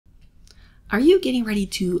Are you getting ready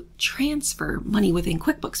to transfer money within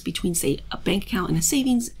QuickBooks between, say, a bank account and a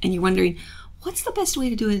savings, and you're wondering, what's the best way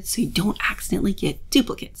to do it so you don't accidentally get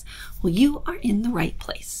duplicates? Well, you are in the right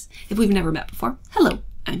place. If we've never met before, hello,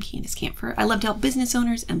 I'm Candus Kampfer. I love to help business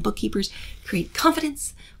owners and bookkeepers create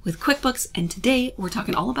confidence with QuickBooks, and today we're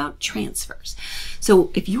talking all about transfers.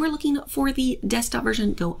 So if you are looking for the desktop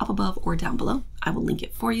version, go up above or down below. I will link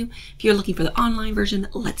it for you. If you're looking for the online version,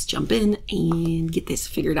 let's jump in and get this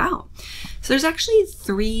figured out. So there's actually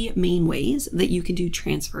three main ways that you can do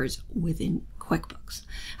transfers within QuickBooks.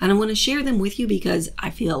 And I want to share them with you because I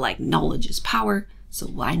feel like knowledge is power. So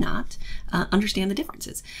why not understand the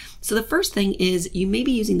differences? So the first thing is you may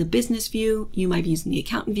be using the business view, you might be using the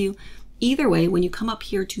accountant view. Either way, when you come up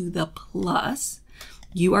here to the plus,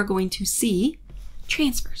 you are going to see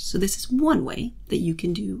transfers. So this is one way that you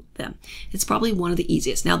can do them. It's probably one of the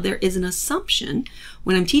easiest. Now there is an assumption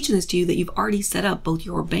when I'm teaching this to you that you've already set up both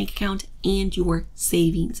your bank account and your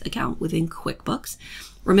savings account within QuickBooks.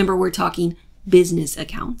 Remember, we're talking business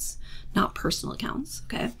accounts, not personal accounts,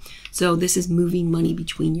 okay? So this is moving money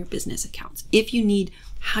between your business accounts. If you need,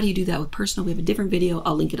 how do you do that with personal? We have a different video.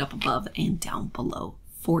 I'll link it up above and down below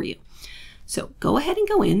for you. So go ahead and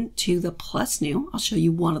go in to the plus new. I'll show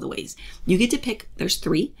you one of the ways. You get to pick, there's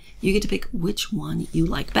three. You get to pick which one you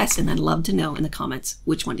like best. And I'd love to know in the comments,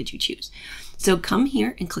 which one did you choose? So come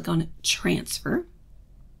here and click on transfer.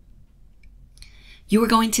 You are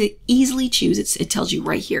going to easily choose, it tells you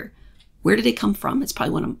right here, where did it come from? It's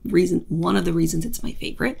probably one of the reasons it's my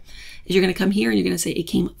favorite. Is you're going to come here and you're going to say it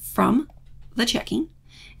came from the checking.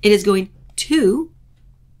 It is going to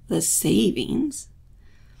the savings.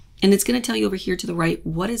 And it's going to tell you over here to the right,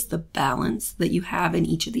 what is the balance that you have in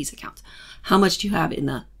each of these accounts? How much do you have in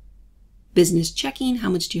the business checking?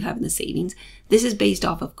 How much do you have in the savings? This is based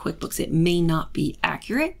off of QuickBooks. It may not be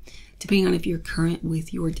accurate depending on if you're current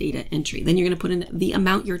with your data entry. Then you're going to put in the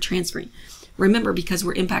amount you're transferring. Remember, because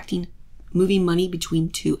we're impacting moving money between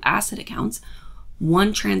two asset accounts,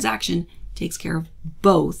 one transaction takes care of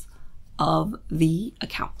both of the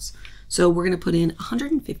accounts. So we're going to put in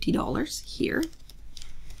 $150 here.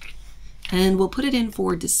 And we'll put it in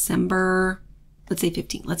for December, let's say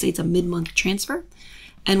 15. Let's say it's a mid-month transfer.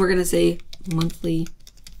 And we're going to say monthly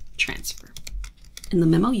transfer. In the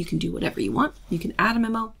memo, you can do whatever you want. You can add a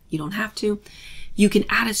memo. You don't have to. You can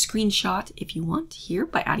add a screenshot if you want here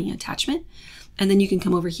by adding an attachment. And then you can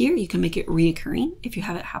come over here. You can make it reoccurring if you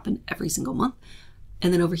have it happen every single month.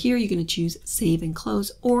 And then over here, you're going to choose save and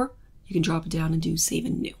close, or you can drop it down and do save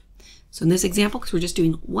and new. So in this example, because we're just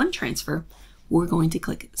doing one transfer, we're going to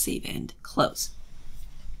click save and close.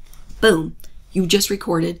 Boom, you just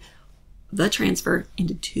recorded the transfer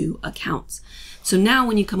into two accounts. So now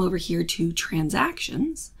when you come over here to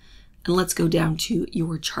transactions, and let's go down to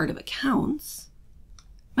your chart of accounts,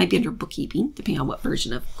 might be under bookkeeping, depending on what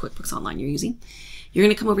version of QuickBooks Online you're using. You're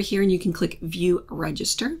going to come over here and you can click view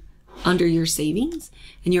register under your savings,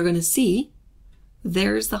 and you're going to see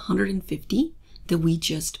there's the 150 that we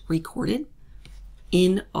just recorded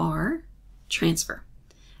in our transfer.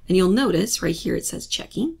 And you'll notice right here it says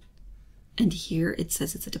checking, and here it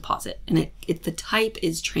says it's a deposit, and the type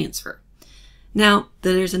is transfer. Now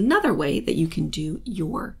there's another way that you can do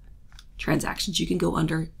your transactions. You can go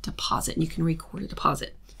under deposit and you can record a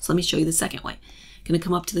deposit. So let me show you the second way. Going to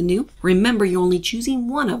come up to the new. Remember, you're only choosing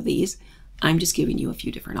one of these. I'm just giving you a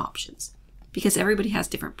few different options because everybody has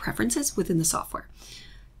different preferences within the software.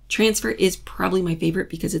 Transfer is probably my favorite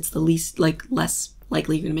because it's the less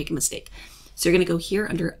likely you're going to make a mistake. So you're going to go here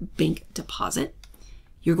under bank deposit.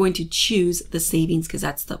 You're going to choose the savings because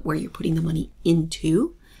that's where you're putting the money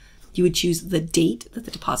into. You would choose the date that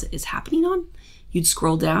the deposit is happening on. You'd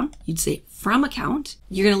scroll down, you'd say from account.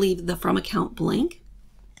 You're going to leave the from account blank.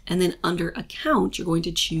 And then under account, you're going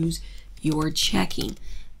to choose your checking.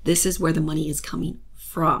 This is where the money is coming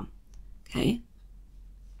from, okay?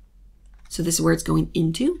 So this is where it's going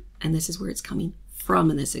into, and this is where it's coming from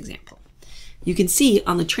in this example. You can see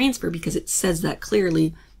on the transfer, because it says that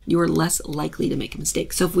clearly, you are less likely to make a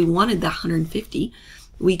mistake. So if we wanted the 150,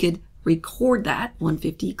 we could record that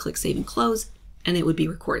 150, click save and close, and it would be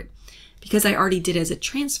recorded. Because I already did as a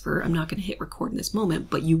transfer, I'm not going to hit record in this moment,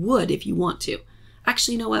 but you would if you want to.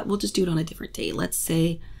 Actually, you know what? We'll just do it on a different day. Let's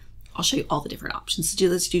say, I'll show you all the different options.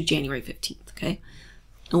 Let's do January 15th, okay?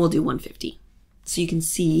 And we'll do 150. So you can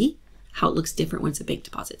see how it looks different when it's a bank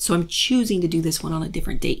deposit. So I'm choosing to do this one on a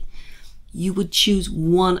different date. You would choose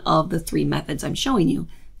one of the three methods I'm showing you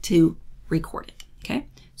to record it, okay?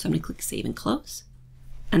 So I'm going to click save and close.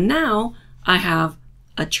 And now I have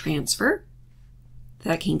a transfer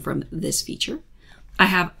that came from this feature. I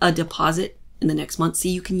have a deposit in the next month. So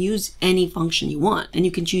you can use any function you want, and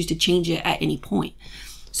you can choose to change it at any point.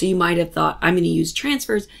 So you might have thought, I'm going to use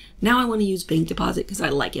transfers. Now I want to use bank deposit because I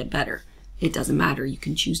like it better. It doesn't matter. You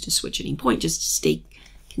can choose to switch at any point. Just stay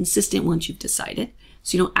consistent once you've decided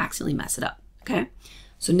so you don't accidentally mess it up. Okay.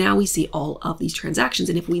 So now we see all of these transactions.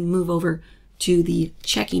 And if we move over to the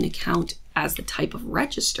checking account as the type of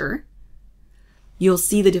register, you'll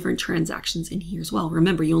see the different transactions in here as well.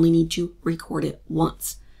 Remember, you only need to record it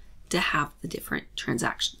once to have the different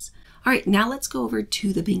transactions. All right, now let's go over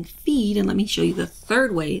to the bank feed and let me show you the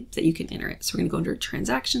third way that you can enter it. So we're gonna go under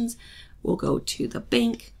transactions, we'll go to the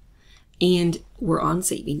bank, and we're on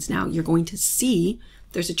savings. Now you're going to see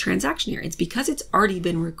there's a transaction here. It's because it's already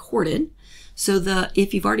been recorded. So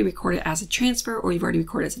if you've already recorded as a transfer or you've already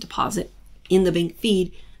recorded as a deposit in the bank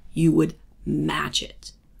feed, you would match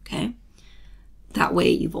it, okay? That way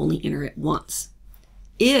you've only entered it once.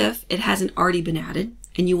 If it hasn't already been added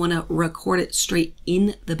and you wanna record it straight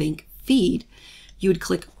in the bank feed, you would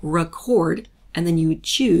click record and then you would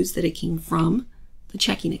choose that it came from the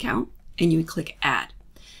checking account and you would click add.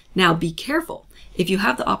 Now be careful. If you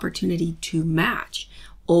have the opportunity to match,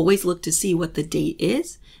 always look to see what the date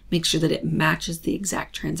is, make sure that it matches the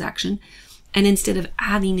exact transaction. And instead of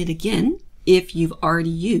adding it again, if you've already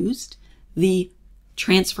used the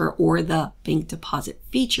transfer or the bank deposit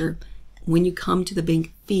feature, when you come to the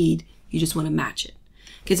bank feed, you just want to match it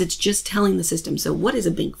because it's just telling the system. So what is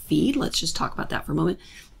a bank feed? Let's just talk about that for a moment.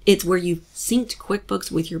 It's where you've synced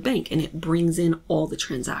QuickBooks with your bank and it brings in all the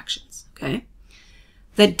transactions, okay?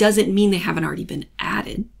 That doesn't mean they haven't already been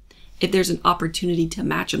added. If there's an opportunity to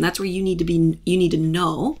match them, that's where you need to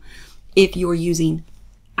know if you're using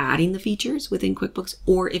adding the features within QuickBooks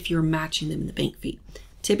or if you're matching them in the bank feed.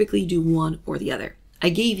 Typically do one or the other. I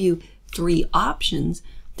gave you 3 options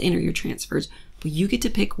to enter your transfers, but you get to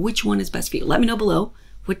pick which one is best for you. Let me know below.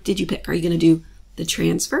 What did you pick? Are you going to do the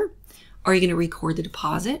transfer? Are you going to record the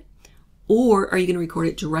deposit? Or are you going to record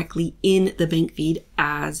it directly in the bank feed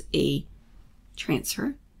as a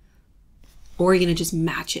transfer? Or are you going to just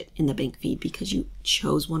match it in the bank feed because you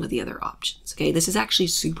chose one of the other options? Okay, this is actually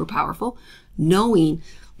super powerful, knowing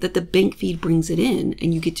that the bank feed brings it in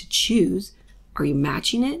and you get to choose, are you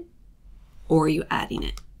matching it or are you adding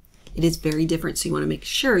it? It is very different, so you want to make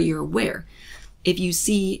sure you're aware. If you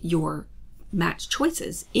see your match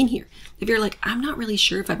choices in here, if you're like, I'm not really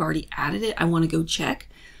sure if I've already added it, I want to go check,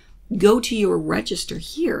 go to your register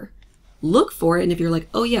here, look for it, and if you're like,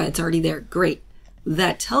 oh yeah, it's already there, great.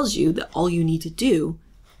 That tells you that all you need to do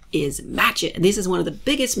is match it. And this is one of the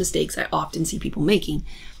biggest mistakes I often see people making.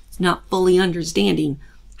 It's not fully understanding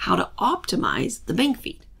how to optimize the bank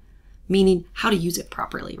feed, meaning how to use it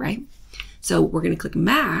properly, right? So we're going to click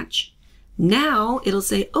match. Now it'll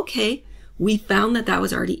say, okay, we found that that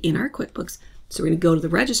was already in our QuickBooks. So we're going to go to the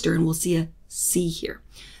register and we'll see a C here.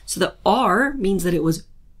 So the R means that it was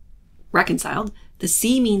reconciled. The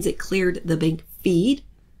C means it cleared the bank feed.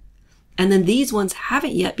 And then these ones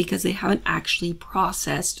haven't yet because they haven't actually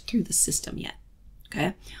processed through the system yet,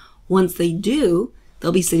 okay? Once they do,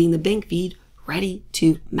 they'll be sitting in the bank feed ready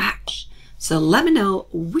to match. So let me know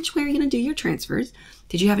which way you're gonna do your transfers.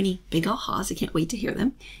 Did you have any big ahas? I can't wait to hear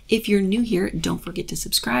them. If you're new here, don't forget to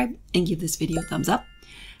subscribe and give this video a thumbs up.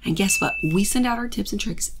 And guess what? We send out our tips and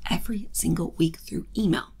tricks every single week through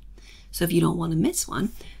email. So if you don't wanna miss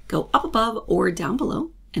one, go up above or down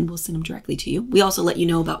below and we'll send them directly to you. We also let you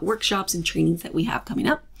know about workshops and trainings that we have coming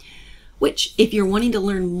up, which if you're wanting to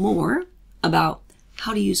learn more about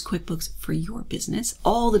how to use QuickBooks for your business,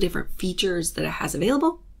 all the different features that it has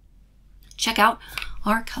available, check out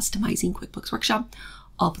our Customizing QuickBooks workshop.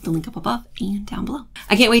 I'll put the link up above and down below.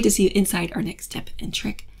 I can't wait to see you inside our next tip and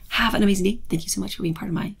trick. Have an amazing day. Thank you so much for being part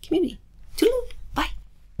of my community.